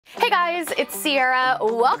guys, it's Sierra.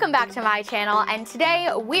 Welcome back to my channel, and today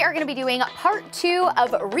we are going to be doing part 2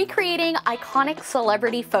 of recreating iconic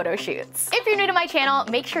celebrity photo shoots. If you're new to my channel,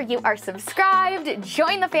 make sure you are subscribed,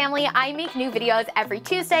 join the family. I make new videos every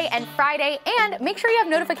Tuesday and Friday, and make sure you have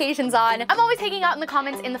notifications on. I'm always hanging out in the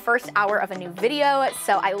comments in the first hour of a new video,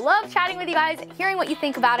 so I love chatting with you guys, hearing what you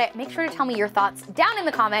think about it. Make sure to tell me your thoughts down in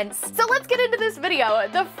the comments. So let's get into this video.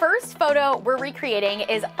 The first photo we're recreating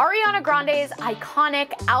is Ariana Grande's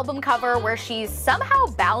iconic album cover where she's somehow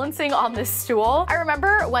balancing on this stool. I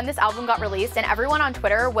remember when this album got released and everyone on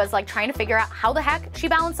Twitter was like trying to figure out how the heck she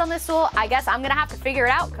balanced on this stool. I guess I'm gonna have to figure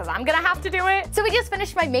it out because I'm gonna have to do it. So we just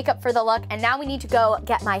finished my makeup for the look, and now we need to go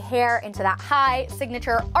get my hair into that high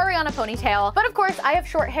signature Ariana ponytail. But of course I have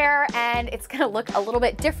short hair and it's gonna look a little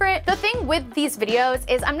bit different. The thing with these videos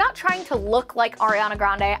is I'm not trying to look like Ariana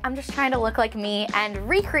Grande, I'm just trying to look like me and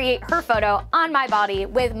recreate her photo on my body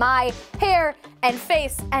with my hair and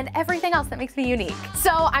face and everything else that makes me unique. So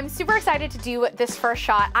I'm super excited to do this first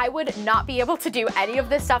shot. I would not be able to do any of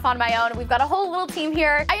this stuff on my own. We've got a whole little team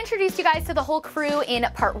here. I introduced you guys to the whole crew in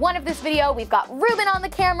part 1 of this video. We've got Ruben on the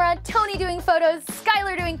camera, Tony doing photos,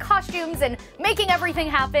 Skylar doing costumes and making everything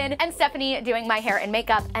happen, and Stephanie doing my hair and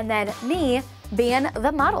makeup, and then me being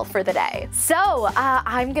the model for the day. So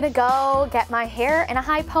I'm gonna go get my hair in a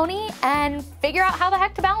high pony and figure out how the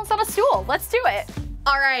heck to balance on a stool. Let's do it.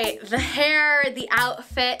 All right, the hair, the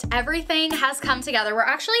outfit, everything has come together. We're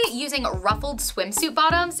actually using ruffled swimsuit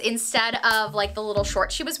bottoms instead of like the little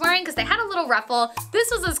shorts she was wearing because they had a little ruffle. This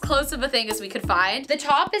was as close of a thing as we could find. The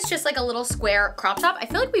top is just like a little square crop top. I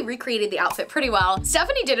feel like we recreated the outfit pretty well.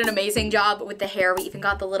 Stephanie did an amazing job with the hair. We even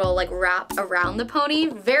got the little like wrap around the pony.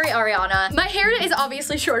 Very Ariana. My hair is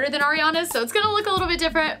obviously shorter than Ariana's, so it's gonna look a little bit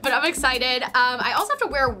different, but I'm excited. I also have to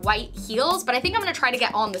wear white heels, but I think I'm gonna try to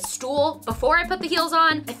get on the stool before I put the heels on.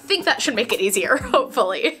 I think that should make it easier,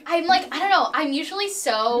 hopefully. I'm like, I don't know, I'm usually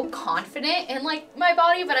so confident in like my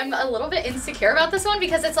body, but I'm a little bit insecure about this one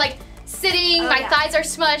because it's like sitting, my thighs are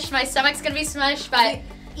smushed, my stomach's gonna be smushed, but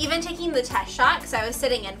even taking the test shot, because I was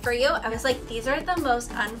sitting in for you, I was like, these are the most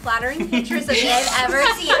unflattering pictures of me I've ever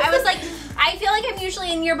seen. I was like, I feel like I'm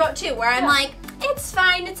usually in your boat too, where I'm like, it's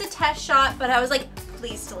fine, it's a test shot, but I was like,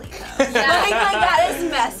 please delete those. Yeah. like that is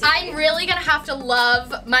messy. I'm really gonna have to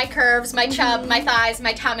love my curves, my chub, my thighs,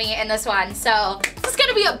 my tummy in this one. So this is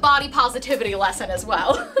gonna be a body positivity lesson as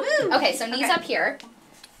well. Okay, so knees up here.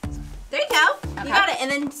 There you go. Okay. You got it.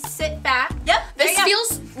 And then sit back. Yep. This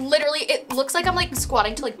feels literally, it looks like I'm like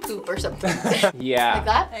squatting to like poop or something. Yeah. Like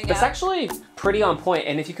that? It's actually pretty on point,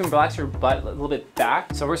 and if you can relax your butt a little bit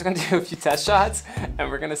back. So we're just gonna do a few test shots and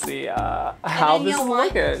we're gonna see how this is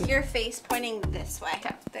looking. Your face pointing this way.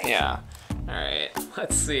 Okay. There you go. All right,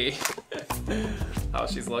 let's see how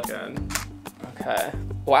she's looking. Okay.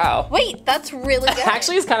 Wow. Wait, that's really good.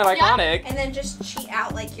 Actually, it's kind of iconic. And then just cheat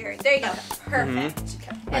out like your, there you go. Perfect.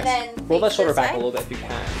 Okay. And then roll that shoulder back a little bit if you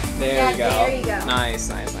can. There you go. There you go. Nice,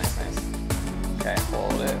 nice, nice, nice. Okay,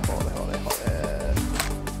 hold it, hold it, hold it, hold it.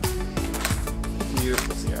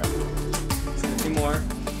 Beautiful, Sierra. Let's get a few more.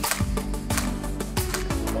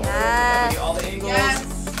 Yes. All the angles.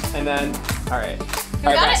 Yes. And then, all right.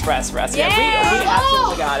 All right, rest. Yeah. We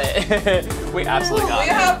absolutely got it. We absolutely got it.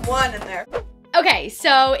 We have one in there. Okay,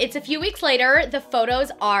 so it's a few weeks later, the photos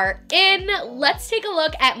are in. Let's take a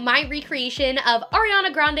look at my recreation of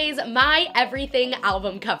Ariana Grande's My Everything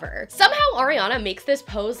album cover. Somehow Ariana makes this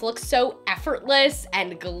pose look so effortless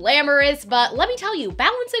and glamorous, but let me tell you,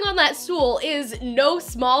 balancing on that stool is no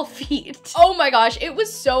small feat. Oh my gosh, it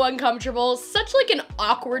was so uncomfortable, such like an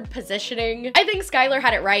awkward positioning. I think Skylar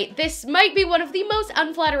had it right. This might be one of the most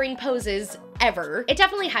unflattering poses ever. It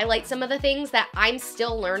definitely highlights some of the things that I'm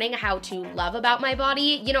still learning how to love about my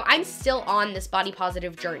body. You know, I'm still on this body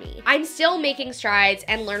positive journey. I'm still making strides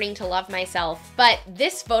and learning to love myself, but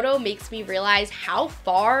this photo makes me realize how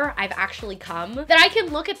far I've actually come, that I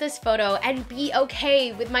can look at this photo and be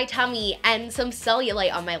okay with my tummy and some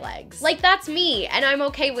cellulite on my legs. Like, that's me, and I'm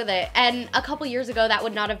okay with it, and a couple years ago that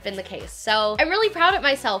would not have been the case. So I'm really proud of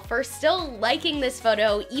myself for still liking this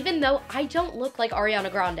photo, even though I don't look like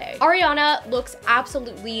Ariana Grande. Ariana looks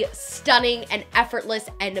absolutely stunning and effortless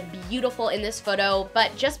and beautiful in this photo,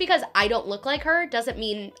 but just because I don't look like her doesn't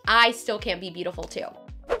mean I still can't be beautiful too.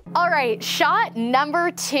 All right, shot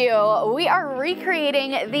number 2. We are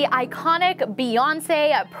recreating the iconic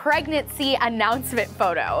Beyonce pregnancy announcement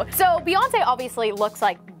photo. So Beyonce obviously looks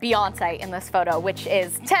like Beyonce in this photo, which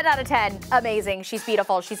is 10 out of 10, amazing. She's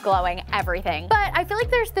beautiful, she's glowing, everything. But I feel like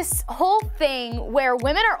there's this whole thing where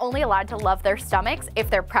women are only allowed to love their stomachs if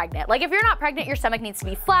they're pregnant. Like if you're not pregnant, your stomach needs to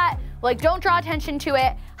be flat Like, don't draw attention to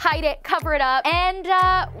it, hide it, cover it up, and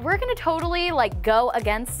we're gonna totally like go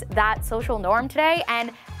against that social norm today.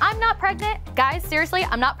 And I'm not pregnant. Guys, seriously,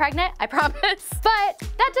 I'm not pregnant, I promise. But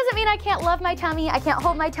that doesn't mean I can't love my tummy, I can't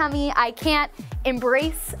hold my tummy, I can't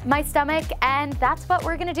embrace my stomach, and that's what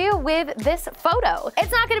we're gonna do with this photo.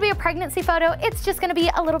 It's not gonna be a pregnancy photo, it's just gonna be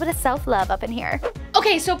a little bit of self-love up in here.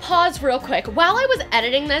 Okay, so pause real quick. While I was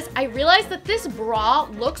editing this, I realized that this bra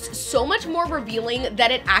looks so much more revealing than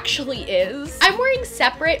it actually is. I'm wearing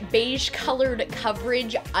separate beige colored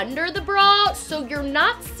coverage under the bra, so you're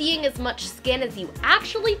not seeing as much skin as you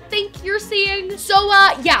actually think you're seeing. So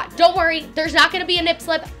yeah, don't worry, there's not gonna be a nip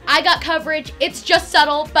slip. I got coverage, it's just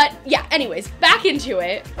subtle, but yeah, anyways, back into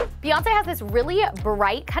it. Beyonce has this really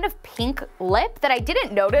bright kind of pink lip that I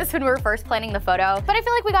didn't notice when we were first planning the photo, but I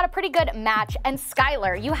feel like we got a pretty good match. And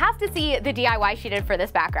Skylar, you have to see the DIY she did for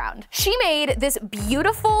this background. She made this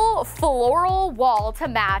beautiful floral wall to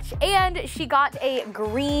match, and she got a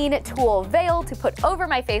green tulle veil to put over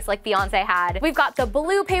my face like Beyonce had. We've got the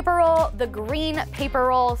blue paper roll, the green paper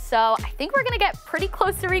roll, so I think we're gonna get pretty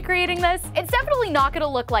close to recreating this. It's definitely not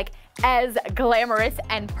gonna look like as glamorous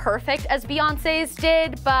and perfect as Beyonce's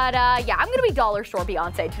did, but yeah, I'm gonna be dollar store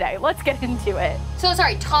Beyonce today. Let's get into it. So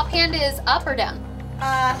sorry, top hand is up or down?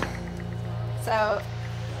 So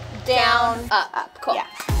down, up. Cool. Yeah.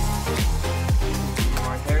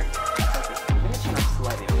 Right there. Perfect. I'm gonna turn up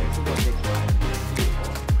slightly. Okay, it's a little big.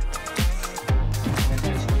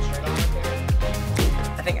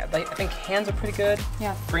 I think hands are pretty good.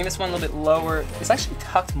 Yeah. Bring this one a little bit lower. It's actually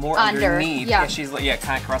tucked more underneath. Yeah. She's kind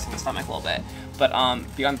of caressing the stomach a little bit. But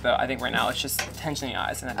beyond that, I think right now it's just tension in the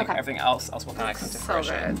eyes, and I think everything else will kind of come to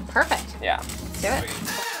fruition. Good. Perfect. Yeah. Let's do it.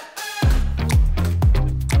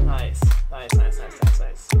 Nice.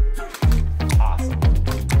 Awesome.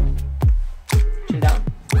 Chin down.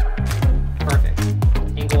 Perfect.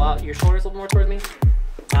 Angle out your shoulders a little more towards me.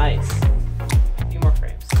 Nice. A few more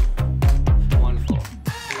frames. Wonderful.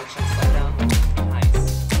 Chin slide down.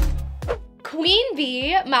 Nice. Queen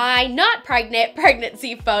bee, my not pregnant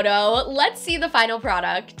pregnancy photo. Let's see the final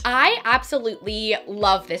product. I absolutely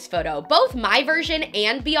love this photo, both my version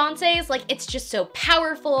and Beyonce's. Like, it's just so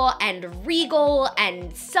powerful and regal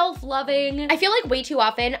and self-loving. I feel like way too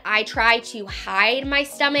often I try to hide my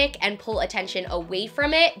stomach and pull attention away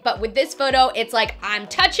from it, but with this photo, it's like, I'm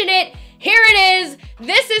touching it. Here it is.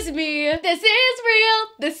 This is me. This is real.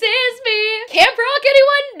 This is me. Can't rock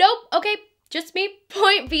anyone? Nope. Okay. Just me.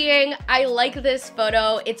 Point being, I like this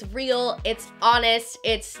photo. It's real, it's honest,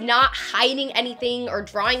 it's not hiding anything or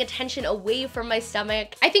drawing attention away from my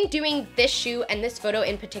stomach. I think doing this shoot and this photo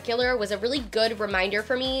in particular was a really good reminder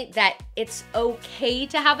for me that it's okay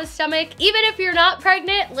to have a stomach. Even if you're not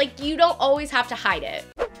pregnant, like, you don't always have to hide it.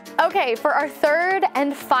 Okay, for our third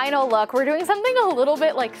and final look, we're doing something a little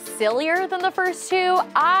bit like sillier than the first two.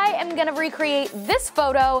 I am gonna recreate this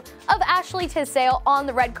photo of Ashley Tisdale on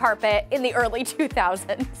the red carpet in the early 2000s.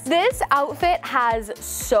 This outfit has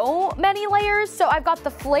so many layers. So I've got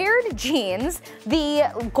the flared jeans, the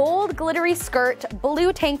gold glittery skirt,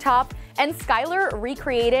 blue tank top, and Skylar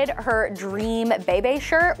recreated her dream Bebe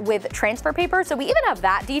shirt with transfer paper, so we even have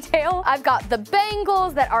that detail. I've got the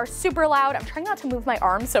bangles that are super loud. I'm trying not to move my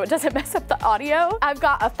arms so it doesn't mess up the audio. I've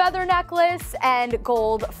got a feather necklace and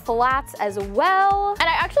gold flats as well. And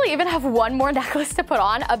I actually even have one more necklace to put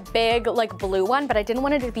on, a big like blue one, but I didn't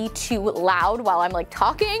want it to be too loud while I'm like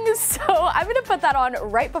talking, so I'm gonna put that on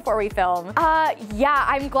right before we film. Yeah,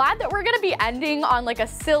 I'm glad that we're gonna be ending on like a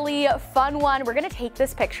silly, fun one. We're gonna take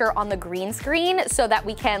this picture on the green screen so that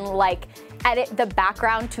we can like edit the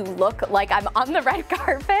background to look like I'm on the red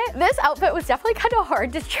carpet. This outfit was definitely kind of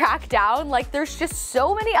hard to track down. Like, there's just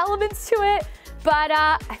so many elements to it, but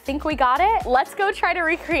I think we got it. Let's go try to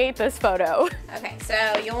recreate this photo. Okay,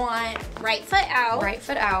 so you want right foot out. Right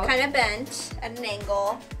foot out. Kind of bent at an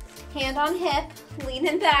angle. Hand on hip,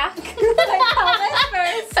 leaning back. Like pelvis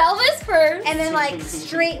first. Pelvis first. And then like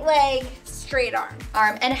straight leg, straight arm.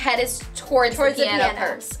 Arm and head is towards the piano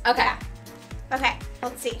purse. Okay. Yeah. Okay,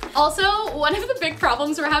 let's see. Also, one of the big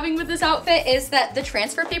problems we're having with this outfit is that the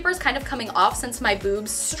transfer paper is kind of coming off since my boobs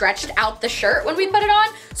stretched out the shirt when we put it on.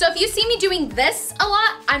 So if you see me doing this a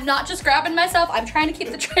lot, I'm not just grabbing myself, I'm trying to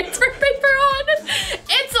keep the transfer paper on.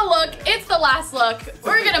 It's a look, it's the last look.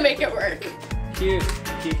 We're gonna make it work. Cute.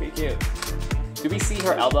 Do we see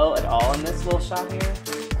her elbow at all in this little shot here?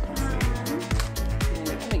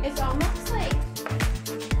 It's almost like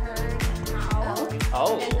turned out.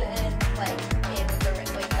 Oh. And then like in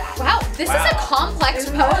the like that. Wow, this is a complex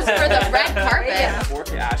pose for the red carpet. Yeah. Work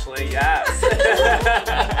it, Ashley, yes.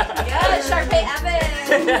 Yeah, Sharpay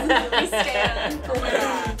Evans. We stand. Oh my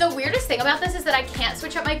God. The weirdest thing about this is that I can't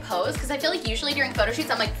switch up my my pose because I feel like usually during photo shoots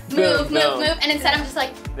I'm like Move, move, and instead I'm just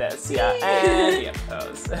like this, yeah, and yeah,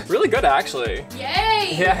 pose. Really good, actually.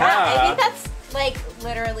 yay. Yeah. I think that's like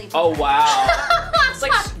literally. Oh wow. It's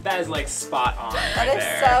like that is like spot on right That is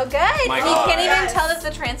there. so good. My You God. can't even tell that the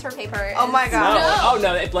transfer paper is. Oh my No. god. No. Oh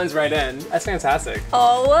no, it blends right in. That's fantastic.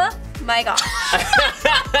 Oh my gosh.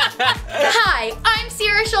 Hi, I'm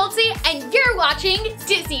Sierra Schultzie and you're watching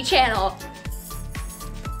Disney Channel.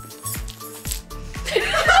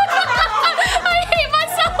 I hate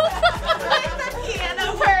myself.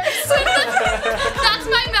 Piano purse. That's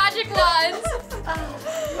my magic wand.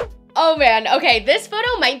 Oh man, okay, this photo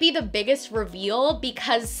might be the biggest reveal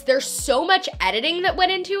because there's so much editing that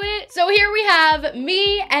went into it. So here we have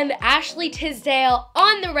me and Ashley Tisdale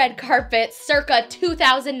on the red carpet circa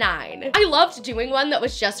 2009. I loved doing one that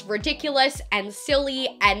was just ridiculous and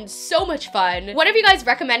silly and so much fun. One of you guys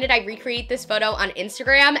recommended I recreate this photo on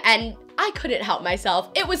Instagram and I couldn't help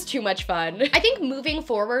myself. It was too much fun. I think moving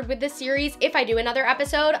forward with this series, if I do another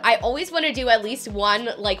episode, I always want to do at least one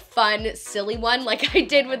like fun, silly one like I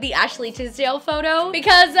did with the Ashley Tisdale photo.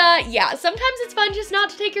 Because yeah, sometimes it's fun just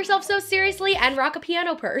not to take yourself so seriously and rock a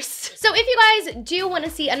piano purse. So if you guys do want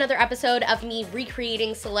to see another episode of me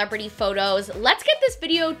recreating celebrity photos, let's get this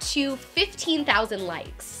video to 15,000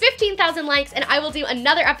 likes. 15,000 likes and I will do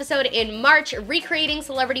another episode in March recreating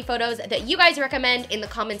celebrity photos that you guys recommend in the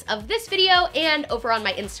comments of this video and over on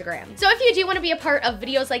my Instagram. So if you do want to be a part of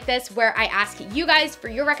videos like this where I ask you guys for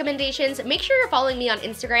your recommendations, make sure you're following me on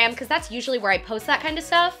Instagram because that's usually where I post that kind of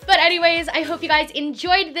stuff. But anyways, I hope you guys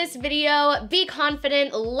enjoyed this video. Be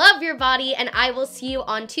confident, love your body, and I will see you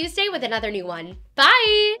on Tuesday with another new one.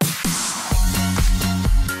 Bye!